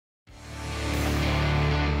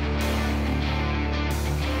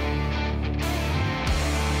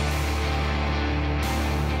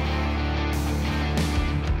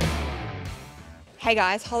Hey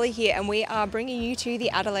guys, Holly here, and we are bringing you to the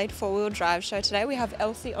Adelaide 4WD show today. We have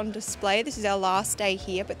Elsie on display. This is our last day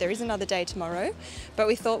here, but there is another day tomorrow. But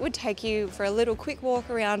we thought we'd take you for a little quick walk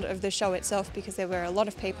around of the show itself, because there were a lot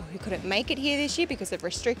of people who couldn't make it here this year because of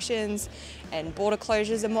restrictions and border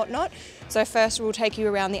closures and whatnot. So first we'll take you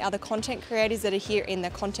around the other content creators that are here in the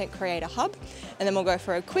Content Creator Hub, and then we'll go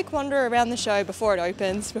for a quick wander around the show before it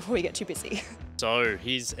opens, before we get too busy. So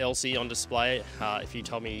here's Elsie on display. If you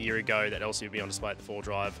told me a year ago that Elsie would be on display at the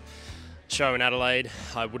 4Drive show in Adelaide,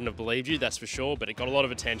 I wouldn't have believed you, that's for sure, but it got a lot of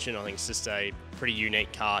attention. I think it's just a pretty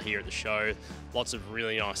unique car here at the show. Lots of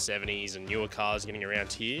really nice 70s and newer cars getting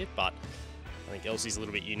around here, but I think Elsie's a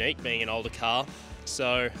little bit unique being an older car.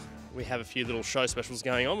 So we have a few little show specials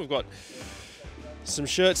going on. We've got some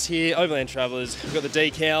shirts here, Overland Travellers. We've got the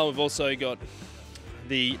decal, we've also got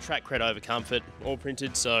the Track Cred Over Comfort, all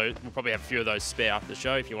printed, so we'll probably have a few of those spare after the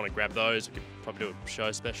show. If you want to grab those, we could probably do a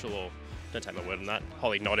show special, or don't take my word on that.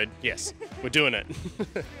 Holly nodded. Yes, we're doing it.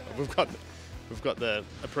 We've got the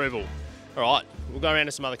approval. All right, we'll go around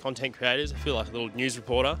to some other content creators. I feel like a little news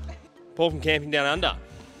reporter. Paul from Camping Down Under.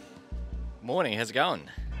 Morning, how's it going?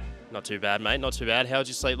 Not too bad, mate, not too bad. How did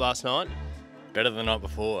you sleep last night? Better than the night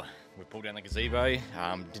before. We pulled down the gazebo, didn't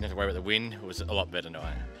have to worry about the wind. It was a lot better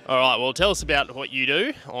tonight. All right, well, tell us about what you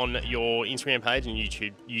do on your Instagram page and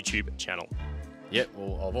YouTube channel. Yep,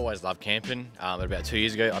 well, I've always loved camping, but about 2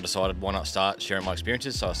 years ago I decided why not start sharing my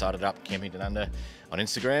experiences, so I started up Camping Down Under on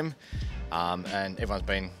Instagram, and everyone's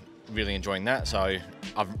been really enjoying that. So,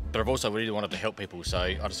 but I've also really wanted to help people, so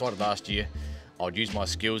I decided last year I'd use my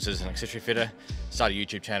skills as an accessory fitter, start a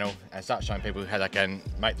YouTube channel, and start showing people how they can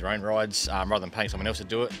make their own rides rather than paying someone else to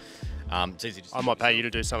do it. It's easy to I might pay you to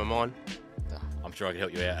do some of mine. I'm sure I can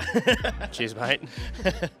help you out. Cheers, mate.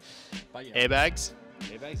 But, yeah. Airbags?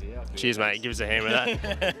 Airbags, yeah. Cheers, mate. Give us a hand with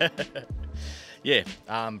that. Yeah,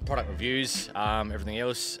 product reviews, everything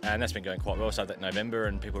else, and that's been going quite well. Started that in November,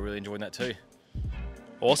 and people are really enjoying that too.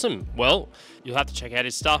 Awesome. Well, you'll have to check out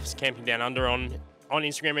his stuff. It's Camping Down Under on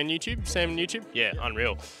Instagram and YouTube. Sam on YouTube. Yeah,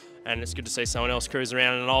 unreal. And it's good to see someone else cruise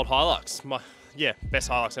around in an old Hilux. Best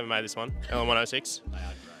Hilux ever made, this one. LM106. They are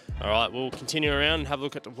great. All right, we'll continue around and have a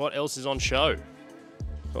look at what else is on show.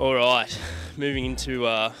 All right, moving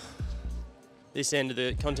into this end of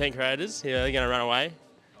the content creators. Yeah, they're going to run away.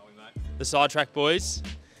 How are we, mate? The Sidetracked boys.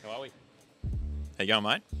 How are we? How you going,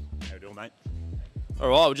 mate? How you doing, mate? All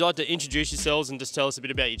right, would you like to introduce yourselves and just tell us a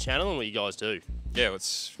bit about your channel and what you guys do? Yeah, well,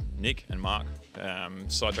 it's Nick and Mark,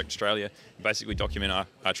 Sidetracked Australia. Basically document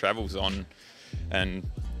our travels on and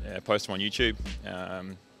post them on YouTube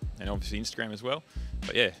and obviously Instagram as well.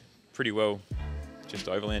 But yeah, pretty well just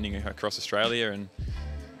overlanding across Australia and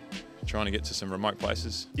trying to get to some remote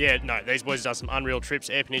places. Yeah, no, these boys have done some unreal trips.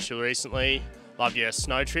 Air Peninsula recently. Love your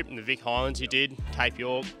snow trip in the Vic Highlands you did, Cape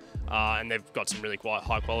York, and they've got some really quite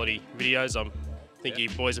high quality videos. I think you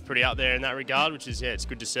boys are pretty up there in that regard, which is, yeah, it's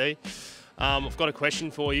good to see. I've got a question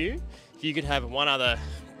for you. If you could have one other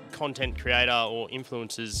content creator or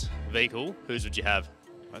influencer's vehicle, whose would you have?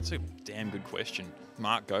 That's a damn good question.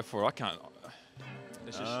 Mark, go for it. I can't.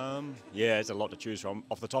 Yeah, there's a lot to choose from.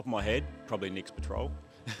 Off the top of my head, probably Nick's Patrol.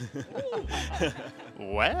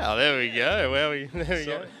 Wow, there we go. There we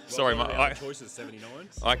go. Sorry, Mark. Our choice is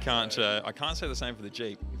 79s. I can't say the same for the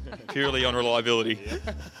Jeep. Purely on reliability.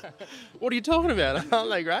 What are you talking about? Aren't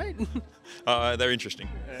they great? They're interesting.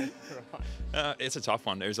 It's a tough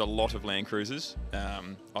one. There's a lot of Land Cruisers.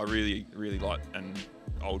 I really like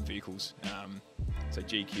old vehicles. So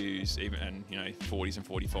GQs, even, and 40s and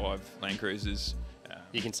 45 Land Cruisers.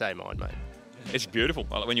 You can say mine, mate. It's beautiful.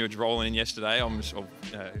 When you were rolling in yesterday,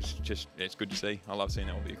 it's good to see. I love seeing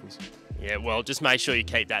old vehicles. Yeah, well, just make sure you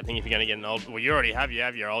keep that thing if you're going to get an old. Well, you already have. You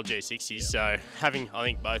have your old G60s, yeah. So having, I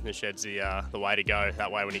think, both in the shed's the way to go.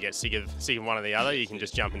 That way, when you get sick of one or the other, you can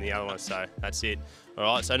just jump in the other one. So that's it. All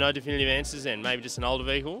right. So no definitive answers then. Maybe just an older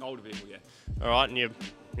vehicle. Older vehicle, yeah. All right, and your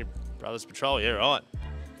brother's Patrol. Yeah, right.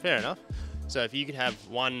 Fair enough. So if you could have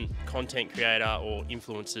one content creator or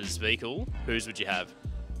influencer's vehicle, whose would you have?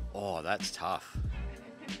 Oh, that's tough.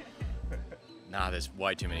 Nah, there's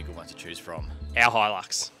way too many good ones to choose from. Our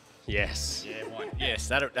Hilux. Yes. Yeah, yes,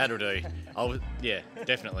 that'll do. Yeah,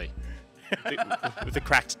 definitely. With the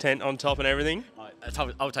cracked tent on top and everything?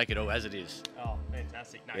 I'll take it all as it is. Oh,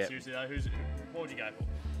 fantastic. No, seriously though, what would you go for?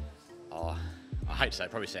 Oh, I hate to say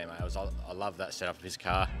it, probably Sam Ailes. I love that setup of his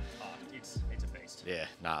car. Oh, it's a beast. Yeah,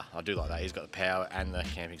 nah, I do like that. He's got the power and the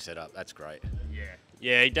camping setup. That's great.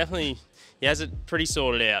 Yeah, he has it pretty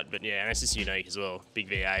sorted out, but yeah, and it's just unique as well. Big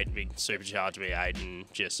V8, big supercharged V8,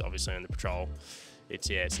 and just obviously on the Patrol. It's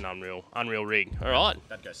an unreal rig. All right.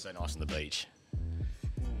 That goes so nice on the beach.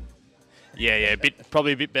 Yeah,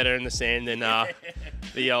 probably a bit better in the sand than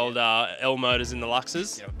the old L motors in the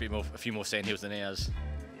Luxes. Yeah, a few more sand hills than ours.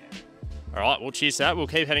 All right, well, cheers to that. We'll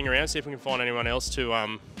keep heading around, see if we can find anyone else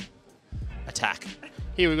to attack.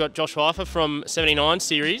 Here we've got Josh Pfeiffer from 79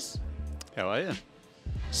 series. How are you?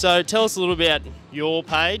 So tell us a little about your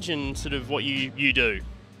page and sort of what you do.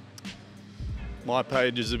 My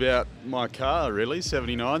page is about my car, really,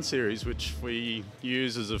 79 series, which we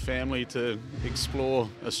use as a family to explore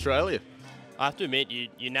Australia. I have to admit,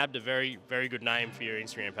 you nabbed a very, very good name for your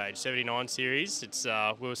Instagram page, 79 series. It's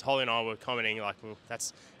Holly and I were commenting like, well,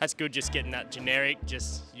 that's good, just getting that generic.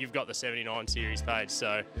 Just you've got the 79 series page,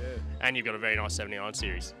 so and you've got a very nice 79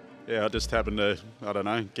 series. Yeah, I just happened to, I don't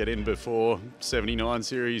know, get in before 79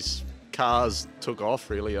 series cars took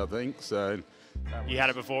off, really, I think. So you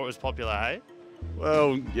had it before it was popular, hey?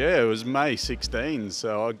 Well, yeah, it was May 16,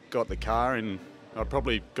 so I got the car in. I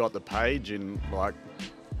probably got the page in like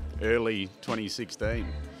early 2016.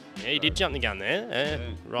 Yeah, you did jump the gun there,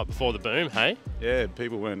 right before the boom, hey? Yeah,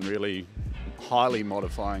 people weren't really highly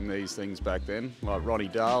modifying these things back then, like Ronnie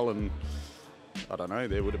Dahl and I don't know,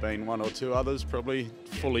 there would have been one or two others probably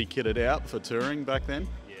fully kitted out for touring back then.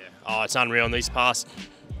 Yeah, oh, it's unreal in these past,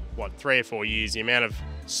 3 or 4 years, the amount of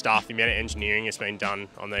stuff, the amount of engineering that's been done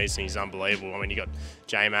on these things is unbelievable. I mean, you got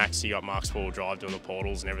J-Max, you got Mark's 4 Drive doing the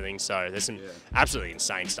portals and everything, so there's some absolutely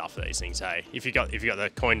insane stuff for these things, hey? If you got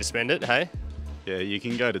the coin to spend it, hey? Yeah, you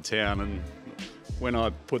can go to town, and when I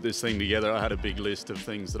put this thing together, I had a big list of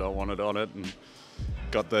things that I wanted on it, and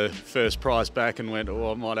got the first price back and went,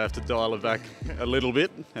 I might have to dial it back a little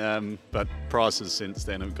bit, but prices since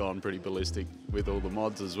then have gone pretty ballistic with all the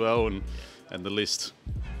mods as well, and the list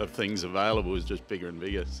of things available is just bigger and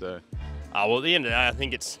bigger. So, well, at the end of the day, I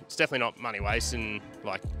think it's definitely not money wasting.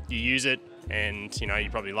 Like, you use it, and you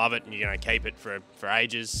probably love it, and you're going to keep it for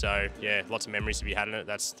ages. So yeah, lots of memories to be had in it.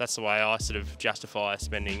 That's the way I sort of justify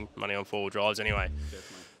spending money on 4-wheel drives anyway.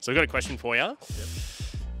 Definitely. So I've got a question for you. Yep.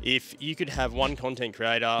 If you could have one content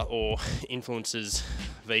creator or influencer's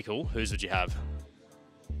vehicle, whose would you have?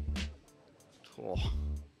 Oh.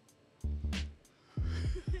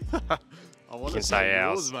 I want You can to say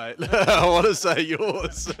ours. yours, mate. I want to say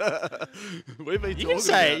yours. We've been You talking can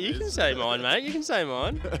say about you this. can say mine, mate. You can say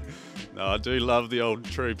mine. No, I do love the old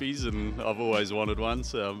Troopies, and I've always wanted one,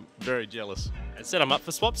 so I'm very jealous. I said I'm up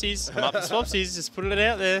for swapsies. I'm up for swapsies. Just putting it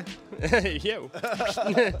out there. Yeah.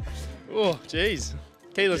 Oh, jeez.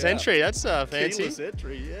 Keyless entry. That's fancy. Keyless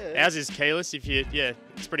entry, yeah. Ours is keyless.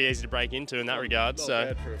 It's pretty easy to break into in that regard. Not So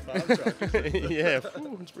bad for a farm truck, is it? yeah,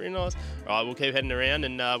 it's pretty nice. All right, we'll keep heading around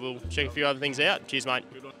and we'll check a few other things out. Cheers, mate.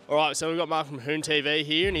 All right, so we've got Mark from Hoon TV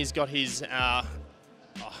here, and he's got his.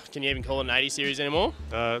 Can you even call it an 80 series anymore?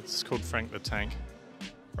 It's called Frank the Tank.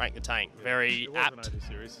 Frank the Tank. Very It was apt. an 80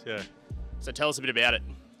 series, yeah. So tell us a bit about it.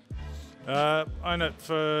 Owned it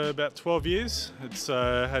for about 12 years. It's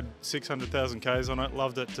had 600,000 Ks on it.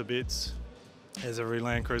 Loved it to bits, as every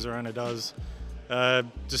Land Cruiser owner does.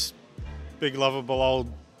 Just big lovable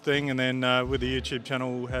old thing. And then with the YouTube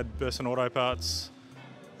channel, had Burson Auto Parts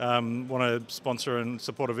want to sponsor and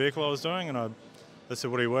support a vehicle I was doing, and they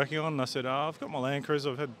said, "What are you working on?" And I said, "I've got my Land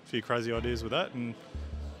Cruiser. I've had a few crazy ideas with that," and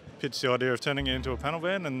pitched the idea of turning it into a panel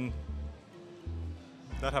van, and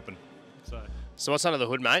that happened. So what's under the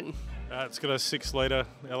hood, mate? It's got a 6-litre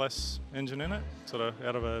LS engine in it, sort of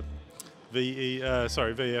out of a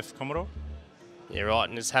VF Commodore. Yeah, right.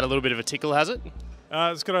 And it's had a little bit of a tickle, has it?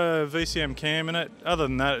 It's got a VCM cam in it. Other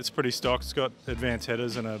than that, it's pretty stock. It's got advanced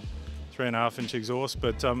headers and a 3.5-inch exhaust,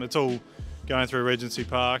 but it's all going through Regency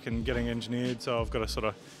Park and getting engineered, so I've got to sort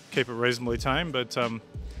of keep it reasonably tame, but we'll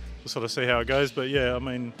sort of see how it goes. But yeah, I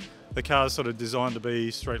mean, the car's sort of designed to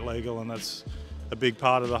be street legal, and that's a big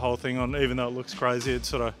part of the whole thing. Even though it looks crazy,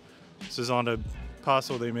 it's designed to pass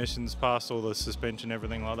all the emissions, pass all the suspension,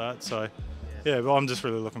 everything like that. So yeah, but I'm just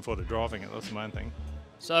really looking forward to driving it. That's the main thing.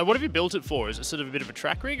 So what have you built it for? Is it sort of a bit of a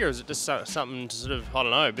track rig, or is it just something to sort of, I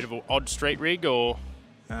don't know, a bit of an odd street rig, or?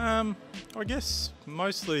 I guess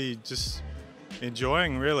mostly just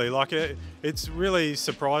enjoying, really. Like it's really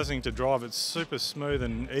surprising to drive. It's super smooth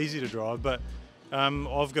and easy to drive, but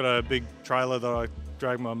I've got a big trailer that I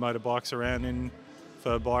drag my motorbikes around in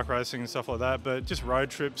for bike racing and stuff like that, but just road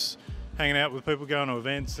trips, hanging out with people, going to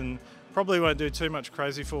events, and probably won't do too much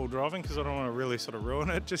crazy four-wheel driving because I don't want to really sort of ruin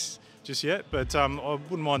it just yet, but I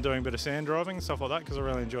wouldn't mind doing a bit of sand driving and stuff like that because I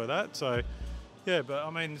really enjoy that. So yeah, but I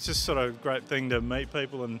mean, it's just sort of a great thing to meet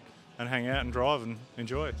people and hang out and drive and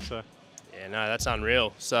enjoy. So yeah, no, that's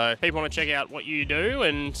unreal. So people want to check out what you do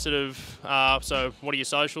and sort of, so what are your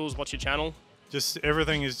socials, what's your channel? Just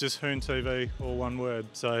everything is just Hoon TV, all one word.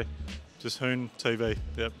 So just Hoon TV.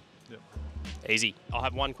 Yep. Easy. I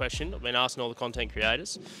have one question. I've been asking all the content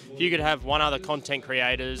creators. If you could have one other content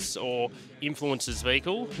creators or influencers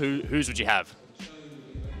vehicle, whose would you have?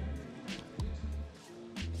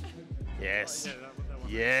 Yes.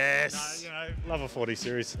 Yes. Love a 40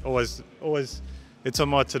 series. Always, it's on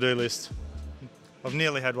my to-do list. I've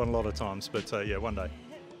nearly had one a lot of times, but yeah, one day.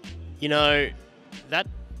 You know, that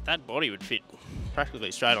body would fit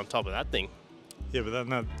practically straight on top of that thing. Yeah, but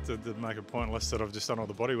that would make it pointless that I've just done all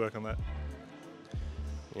the bodywork on that.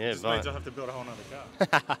 Yeah, Just means I have to build a whole nother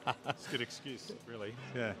car. It's a good excuse, really.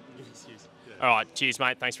 Yeah. Good excuse. Yeah. All right, cheers,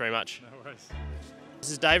 mate. Thanks very much. No worries.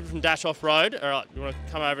 This is David from Dash Offroad. All right, you want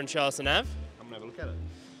to come over and show us the nav? I'm going to have a look at it.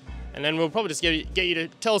 And then we'll probably just get you to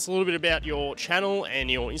tell us a little bit about your channel and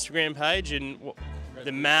your Instagram page and what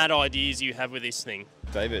the mad ideas you have with this thing.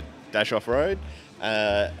 David, Dash Offroad.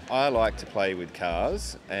 I like to play with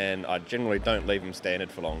cars, and I generally don't leave them standard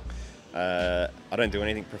for long. I don't do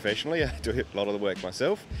anything professionally. I do a lot of the work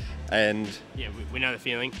myself, and yeah, we know the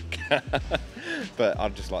feeling. But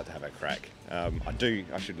I'd just like to have a crack.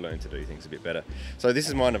 I should learn to do things a bit better. So this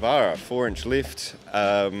is my Navara, 4-inch lift,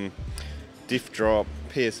 diff drop,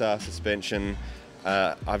 PSR suspension.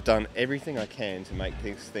 I've done everything I can to make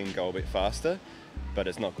this thing go a bit faster, but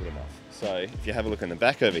it's not good enough. So if you have a look in the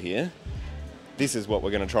back over here, this is what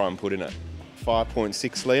we're going to try and put in it.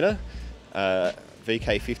 5.6 litre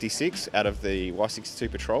VK56 out of the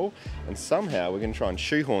Y62 Patrol, and somehow we're going to try and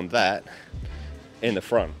shoehorn that in the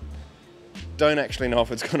front. Don't actually know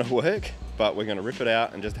if it's going to work, but we're going to rip it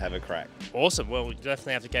out and just have a crack. Awesome. Well, we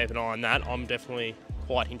definitely have to keep an eye on that. I'm definitely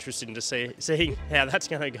quite interested in seeing how that's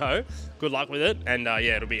going to go. Good luck with it, and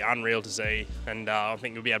yeah, it'll be unreal to see, and I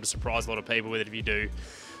think you'll be able to surprise a lot of people with it if you do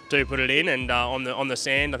put it in. And on the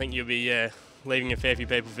sand, I think you'll be leaving a fair few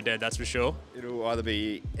people for dead, that's for sure. It'll either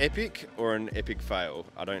be epic or an epic fail.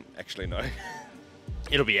 I don't actually know.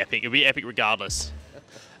 It'll be epic. It'll be epic regardless.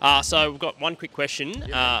 So we've got one quick question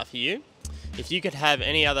for you. If you could have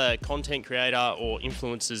any other content creator or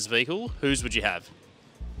influencer's vehicle, whose would you have?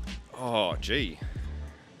 Oh, gee.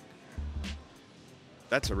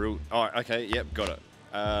 That's a real... Oh, okay, yep, got it.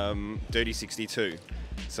 Dirty 62.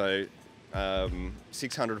 So,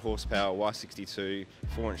 600 horsepower, Y62,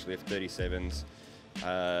 4-inch lift, 37s.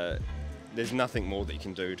 There's nothing more that you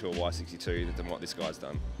can do to a Y62 than what this guy's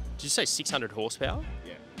done. Did you say 600 horsepower?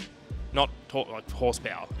 Yeah. Not like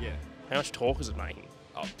horsepower? Yeah. How much torque is it making?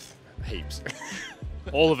 Oh, heaps.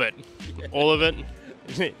 All of it. Yeah. All of it.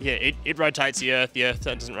 Yeah, it rotates the Earth. The Earth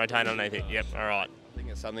doesn't rotate underneath it. Yep, all right. I think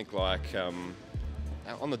it's something like,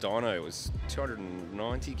 on the dyno it was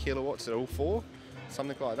 290 kilowatts at all four,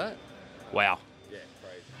 something like that. Wow. Yeah,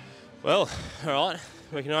 crazy. Well, all right.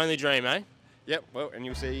 We can only dream, eh? Yep, well, and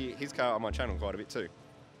you'll see his car on my channel quite a bit too.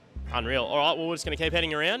 Unreal. All right, well, we're just going to keep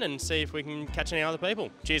heading around and see if we can catch any other people.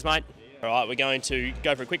 Cheers, mate. All right, we're going to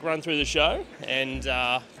go for a quick run through the show and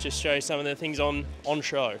just show you some of the things on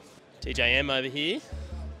show. TJM over here.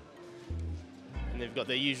 And they've got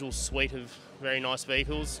their usual suite of very nice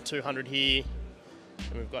vehicles. 200 here.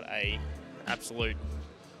 And we've got a absolute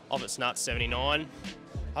off its nuts 79.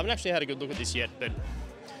 I haven't actually had a good look at this yet, but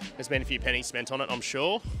there's been a few pennies spent on it, I'm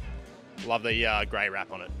sure. Love the grey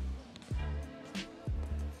wrap on it.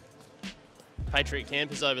 Patriot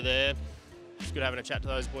Campers over there. It's good having a chat to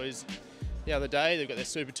those boys the other day. They've got their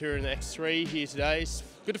Super Tourer and the X3 here today. It's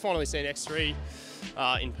good to finally see an X3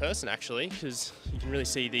 in person, actually, because you can really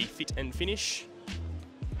see the fit and finish.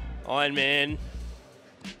 Iron Man.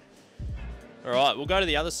 All right, we'll go to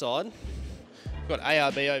the other side. We've got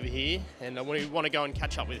ARB over here, and I want to go and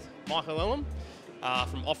catch up with Michael Ellum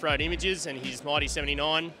from Offroad Images and his Mighty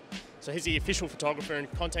 79. So he's the official photographer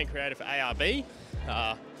and content creator for ARB.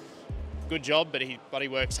 Good job, but he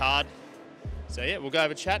works hard. So yeah, we'll go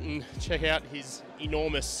over chat and check out his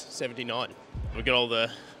enormous 79. We've got all the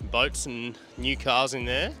boats and new cars in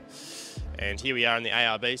there. And here we are in the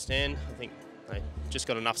ARB stand. I think they just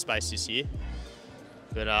got enough space this year.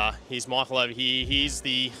 But here's Michael over here. Here's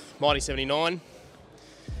the Mighty 79.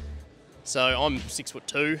 So I'm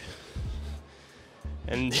 6'2",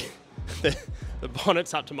 and the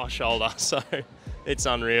bonnet's up to my shoulder, so it's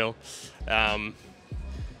unreal.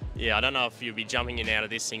 Yeah, I don't know if you'll be jumping in and out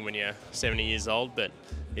of this thing when you're 70 years old, but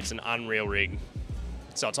it's an unreal rig.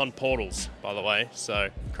 So it's on portals, by the way, so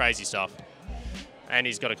crazy stuff. And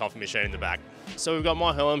he's got a coffee machine in the back. So we've got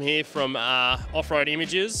Michael Ellum here from Offroad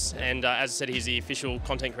Images, and as I said, he's the official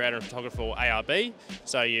content creator and photographer for ARB.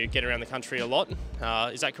 So you get around the country a lot.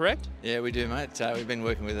 Is that correct? Yeah, we do, mate. We've been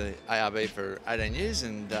working with the ARB for 18 years,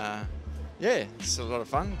 and yeah, it's a lot of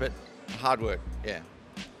fun, but hard work, yeah.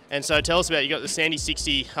 And so tell us about, you got the Sandy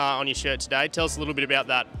 60 on your shirt today. Tell us a little bit about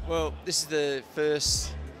that. Well, this is the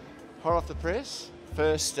first hot off the press.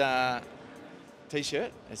 First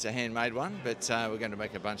t-shirt. It's a handmade one, but we're going to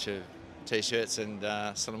make a bunch of t-shirts and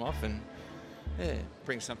sell them off and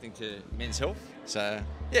bring something to Men's Health. So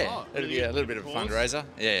yeah, it'll be a little bit of a fundraiser.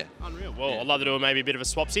 Yeah. Unreal. Well, I'd love to do maybe a bit of a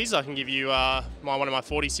swapsies. I can give you one of my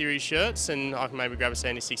 40 series shirts, and I can maybe grab a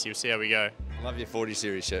 70-60. We'll see how we go. Love your 40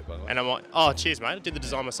 series shirt, by the way. And I'm like, oh, cheers, mate. I did the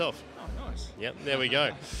design myself. Oh, nice. Yep, there we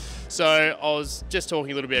go. So I was just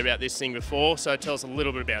talking a little bit about this thing before, so tell us a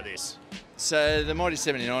little bit about this. So the Mighty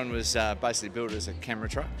 79 was basically built as a camera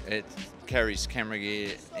truck. It carries camera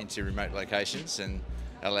gear into remote locations and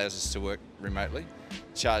allows us to work remotely.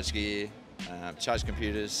 Charge gear, charge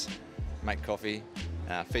computers, make coffee,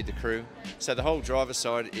 feed the crew. So the whole driver's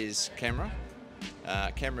side is camera,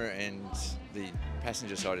 and the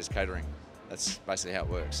passenger side is catering. That's basically how it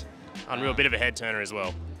works. Unreal, bit of a head turner as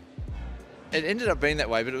well. It ended up being that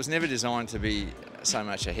way, but it was never designed to be so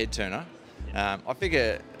much a head turner. I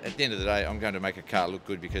figure at the end of the day, I'm going to make a car look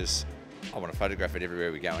good because I want to photograph it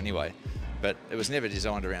everywhere we go anyway. But it was never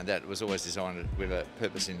designed around that. It was always designed with a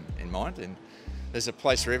purpose in mind. And there's a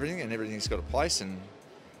place for everything, and everything's got a place, and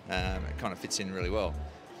it kind of fits in really well.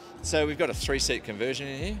 So we've got a 3-seat conversion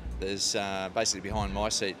in here. There's basically behind my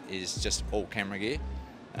seat is just all camera gear,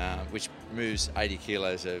 which moves 80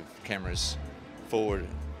 kilos of cameras forward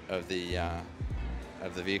of the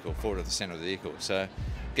vehicle, forward of the centre of the vehicle. So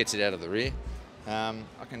gets it out of the rear. I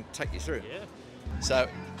can take you through. Yeah.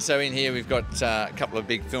 So in here we've got a couple of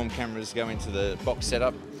big film cameras go into the box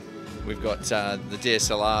setup. We've got the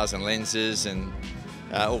DSLRs and lenses and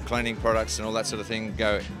all cleaning products and all that sort of thing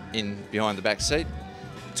go in behind the back seat.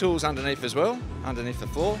 Tools underneath as well, underneath the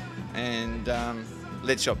floor, and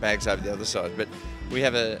lead shot bags over the other side. But we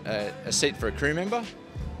have a seat for a crew member,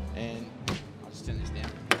 and I'll just turn this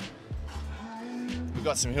down. We've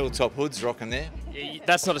got some Hilltop hoods rocking there. Yeah,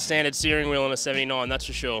 that's not a standard steering wheel on a 79, that's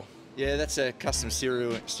for sure. Yeah, that's a custom steering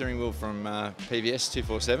wheel from PVS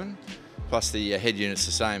 247. Plus the head unit's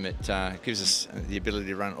the same. It gives us the ability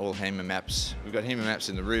to run all HEMA maps. We've got HEMA maps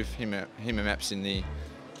in the roof, HEMA maps in the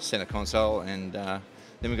centre console, and then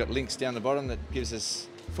we've got links down the bottom that gives us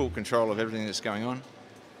full control of everything that's going on.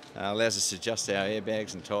 Allows us to adjust our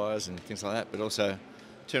airbags and tyres and things like that, but also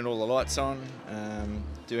turn all the lights on,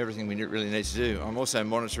 do everything we really need to do. I'm also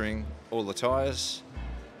monitoring all the tyres,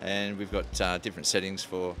 and we've got different settings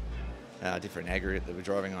for different aggregate that we're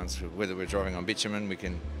driving on. So whether we're driving on bitumen, we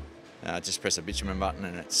can just press a bitumen button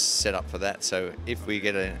and it's set up for that. So if we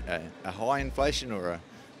get a high inflation or a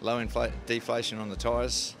low deflation on the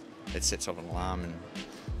tyres, it sets off an alarm, and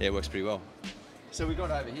yeah, it works pretty well. So we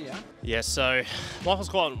got over here. Yeah, so Michael's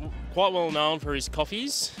quite well known for his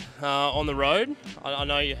coffees on the road. I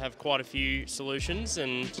know you have quite a few solutions,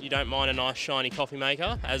 and you don't mind a nice shiny coffee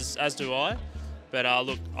maker, as do I. But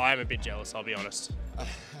look, I am a bit jealous, I'll be honest.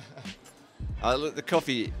 Look, the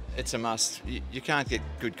coffee, it's a must. You can't get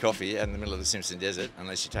good coffee out in the middle of the Simpson Desert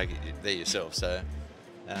unless you take it there yourself. So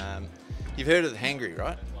you've heard of the hangry,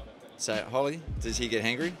 right? So Holly, does he get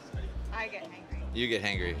hangry? I get hangry. You get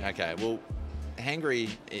hangry. Okay. Well, hangry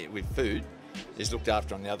with food is looked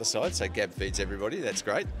after on the other side. So Gab feeds everybody. That's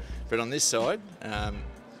great. But on this side,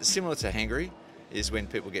 similar to hangry, is when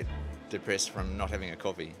people get depressed from not having a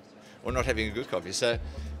coffee or not having a good coffee. So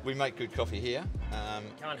we make good coffee here.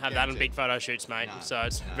 Can't have that on big photo shoots, mate. No, so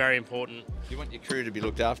it's very important. You want your crew to be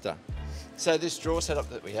looked after. So this drawer setup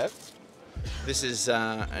that we have, this is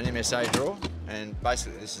an MSA drawer, and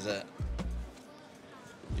basically this is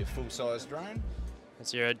your full-size drone.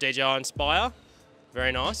 That's your DJI Inspire.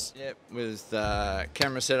 Very nice. Yep, with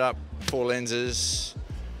camera setup, 4 lenses,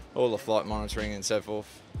 all the flight monitoring and so forth.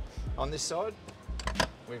 On this side,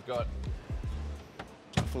 we've got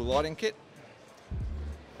a full lighting kit.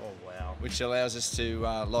 Oh wow! Which allows us to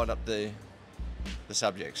light up the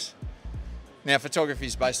subjects. Now, photography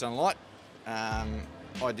is based on light.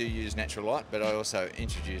 I do use natural light, but I also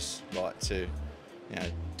introduce light to,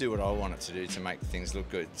 do what I want it to do to make things look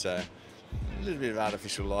good. So a little bit of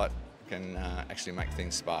artificial light can actually make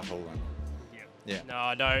things sparkle. And, yeah. No,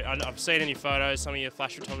 I know. I've seen in your photos some of your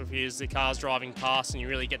flash photography is the cars driving past, and you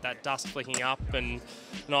really get that dust flicking up and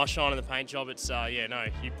nice shine in the paint job. It's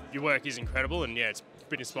your work is incredible, and it's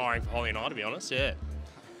been inspiring for Holly and I, to be honest. Yeah.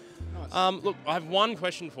 Nice. Look, I have one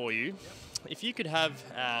question for you. If you could have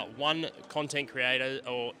one content creator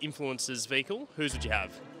or influencer's vehicle, whose would you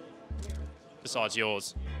have besides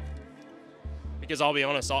yours? Because I'll be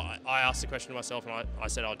honest, I asked the question to myself, and I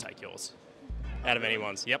said I'd take yours out of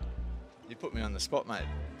anyone's. Yep. You put me on the spot, mate.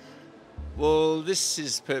 Well, this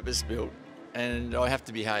is purpose-built, and I have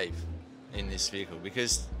to behave in this vehicle,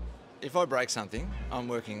 because if I break something, I'm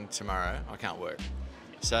working tomorrow, I can't work.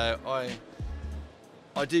 So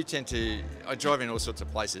I do tend to, I drive in all sorts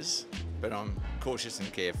of places, but I'm cautious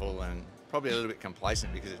and careful and probably a little bit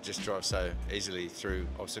complacent because it just drives so easily through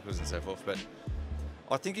obstacles and so forth. But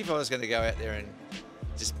I think if I was going to go out there and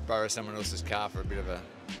just borrow someone else's car for a bit of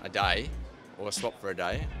a day, or swap for a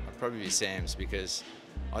day, I'd probably be Sam's, because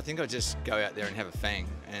I think I'd just go out there and have a fang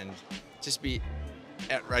and just be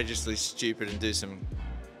outrageously stupid and do some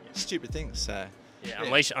stupid things. So Yeah,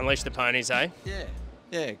 unleash the ponies, eh?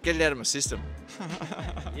 Yeah, get it out of my system.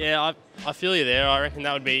 Yeah, I feel you there. I reckon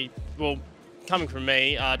that would be, well, coming from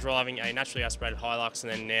me, driving a naturally aspirated Hilux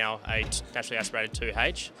and then now a naturally aspirated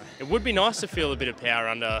 2H, it would be nice to feel a bit of power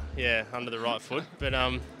under the right foot. But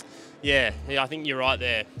yeah, I think you're right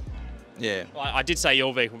there. Yeah. I did say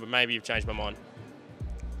your vehicle, but maybe you've changed my mind.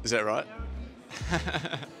 Is that right?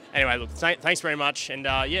 Anyway, look, thanks very much. And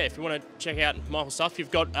yeah, if you want to check out Michael's stuff,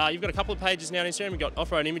 you've got a couple of pages now on Instagram. You've got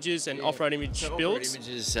Offroad Images and Offroad Image Builds.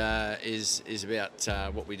 Offroad Images is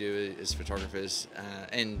about what we do as photographers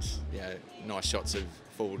and nice shots of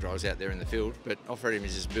four-wheel drives out there in the field. But Offroad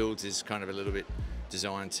Images Builds is kind of a little bit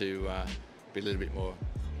designed to be a little bit more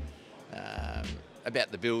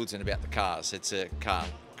about the builds and about the cars. It's a car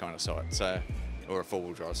kind of site, or a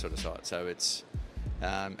four-wheel drive sort of site. So it's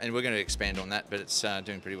and we're going to expand on that, but it's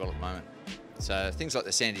doing pretty well at the moment. So things like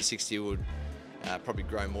the Sandy 60 would probably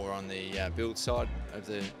grow more on the build side of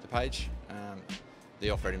the page. The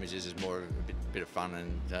Offroad Images is more of a bit of fun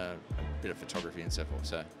and a bit of photography and so forth.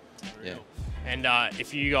 So yeah. And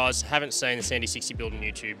if you guys haven't seen the Sandy 60 build on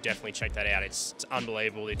YouTube, definitely check that out. It's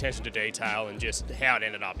unbelievable. The attention to detail and just how it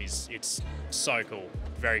ended up it's so cool.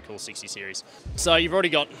 Very cool 60 series. So you've already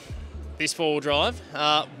got this four-wheel drive.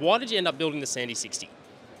 Why did you end up building the Sandy 60?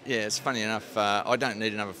 Yeah, it's funny enough. I don't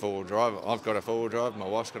need another four-wheel drive. I've got a four-wheel drive. My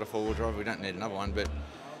wife's got a four-wheel drive. We don't need another one. But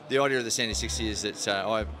the idea of the Sandy 60 is that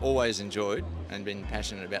I've always enjoyed and been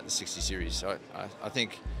passionate about the 60 series. I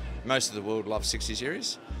think most of the world loves 60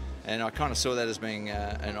 series, and I kind of saw that as being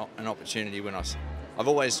an opportunity when I've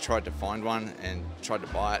always tried to find one and tried to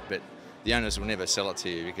buy it, but the owners will never sell it to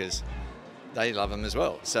you because they love them as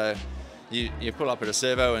well. So you pull up at a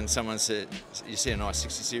servo and someone said, you see a nice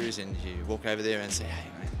 60 series and you walk over there and say, hey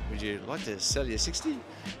mate, would you like to sell your 60?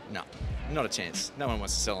 No, not a chance. No one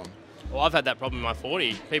wants to sell them. Well, I've had that problem in my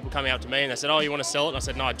 40. People coming up to me and they said, oh, you want to sell it? And I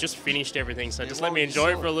said, no, I just finished everything, so just let me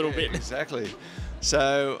enjoy it for a little bit. Exactly.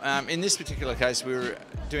 So in this particular case, we were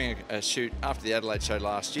doing a shoot after the Adelaide show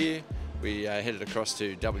last year. We headed across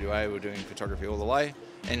to WA. We were doing photography all the way.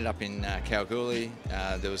 Ended up in Kalgoorlie.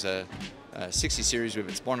 There was a 60 series with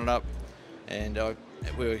its bonnet up, and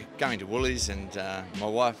we were going to Woolies, and my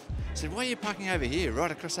wife said, why are you parking over here,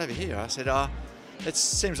 right across over here? I said, it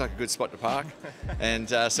seems like a good spot to park. And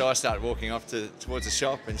so I started walking off towards the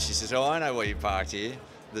shop, and she says, oh, I know why you parked here.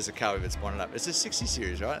 There's a car with its bonnet up. It's a 60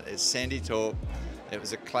 series, right? It's Sandy Torp. It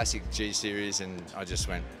was a classic G series, and I just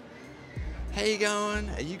went, how you going?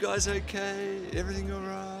 Are you guys okay? Everything all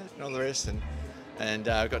right? And all the rest. And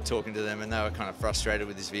I got talking to them, and they were kind of frustrated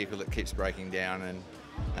with this vehicle that keeps breaking down, and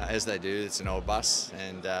as they do, it's an old bus,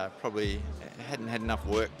 and probably hadn't had enough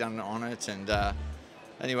work done on it. And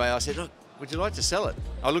anyway, I said, look, would you like to sell it?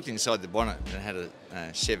 I looked inside the bonnet and it had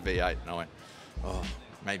a Chev V8, and I went, oh,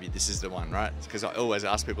 maybe this is the one, right? Because I always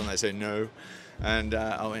ask people and they say no. And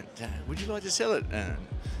I went, would you like to sell it? And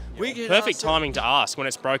we get perfect timing to ask when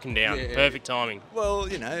it's broken down. Yeah. Perfect timing. Well,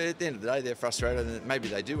 you know, at the end of the day, they're frustrated and maybe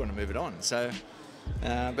they do want to move it on. So,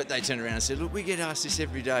 but they turned around and said, look, we get asked this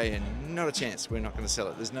every day and not a chance, we're not going to sell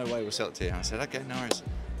it. There's no way we'll sell it to you. And I said, okay, no worries.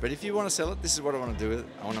 But if you want to sell it, this is what I want to do with it.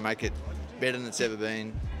 I want to make it better than it's ever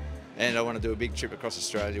been. And I want to do a big trip across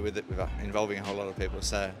Australia with it, involving a whole lot of people.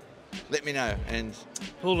 So let me know. And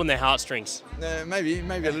pulled on their heartstrings. Maybe a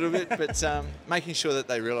little bit, but making sure that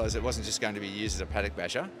they realise it wasn't just going to be used as a paddock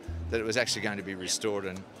basher, that it was actually going to be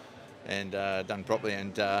restored and done properly.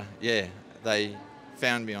 And yeah, they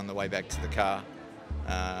found me on the way back to the car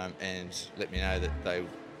and let me know that they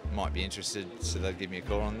might be interested, so they'd give me a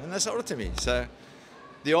call and they sold it to me. So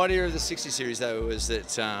the idea of the 60 series though was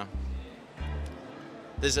that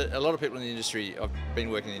there's a lot of people in the industry. I've been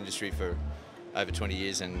working in the industry for over 20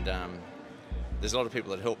 years, and there's a lot of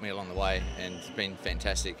people that helped me along the way and been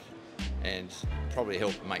fantastic and probably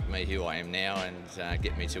helped make me who I am now and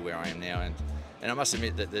get me to where I am now. And I must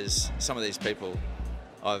admit that there's some of these people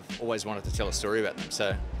I've always wanted to tell a story about them.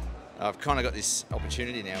 So I've kind of got this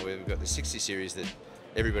opportunity now where we've got the 60 series that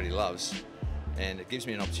everybody loves, and it gives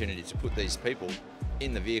me an opportunity to put these people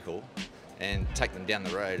in the vehicle and take them down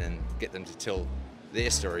the road and get them to tell their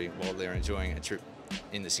story while they're enjoying a trip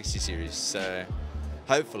in the 60 series. So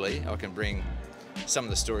hopefully I can bring some of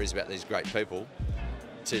the stories about these great people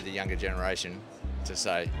to the younger generation to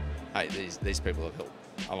say, hey, these people have helped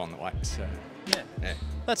along the way. So yeah.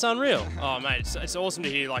 That's unreal. Oh mate, it's awesome to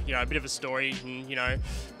hear, like, you know, a bit of a story and, you know,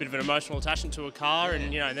 a bit of an emotional attachment to a car,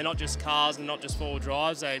 and, you know, they're not just cars and not just four-wheel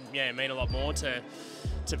drives. They mean a lot more to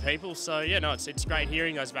people. So yeah, no, it's great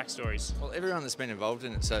hearing those backstories. Well, everyone that's been involved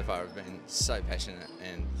in it so far have been so passionate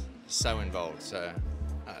and so involved. So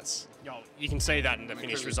it's. You can see that in the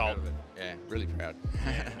finished result. Yeah, really proud.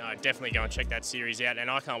 Yeah, no, definitely go and check that series out, and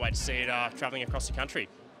I can't wait to see it travelling across the country.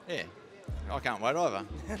 Yeah. I can't wait either.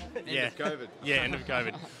 End of COVID. Yeah, end of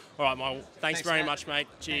COVID. All right, Michael. Thanks very much, mate.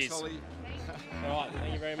 Cheers. Thanks, Holly. All right,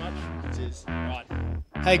 thank you very much. Cheers. All right.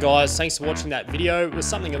 Hey guys, thanks for watching that video. It was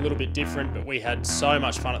something a little bit different, but we had so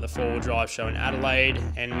much fun at the 4-wheel drive show in Adelaide,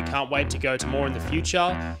 and we can't wait to go to more in the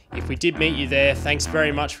future. If we did meet you there, thanks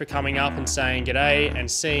very much for coming up and saying g'day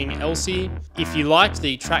and seeing Elsie. If you liked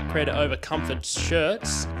the Track Cred Over Comfort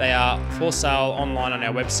shirts, they are for sale online on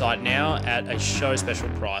our website now at a show special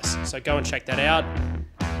price. So go and check that out.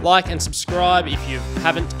 Like and subscribe if you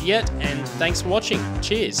haven't yet, and thanks for watching.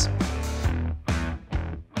 Cheers.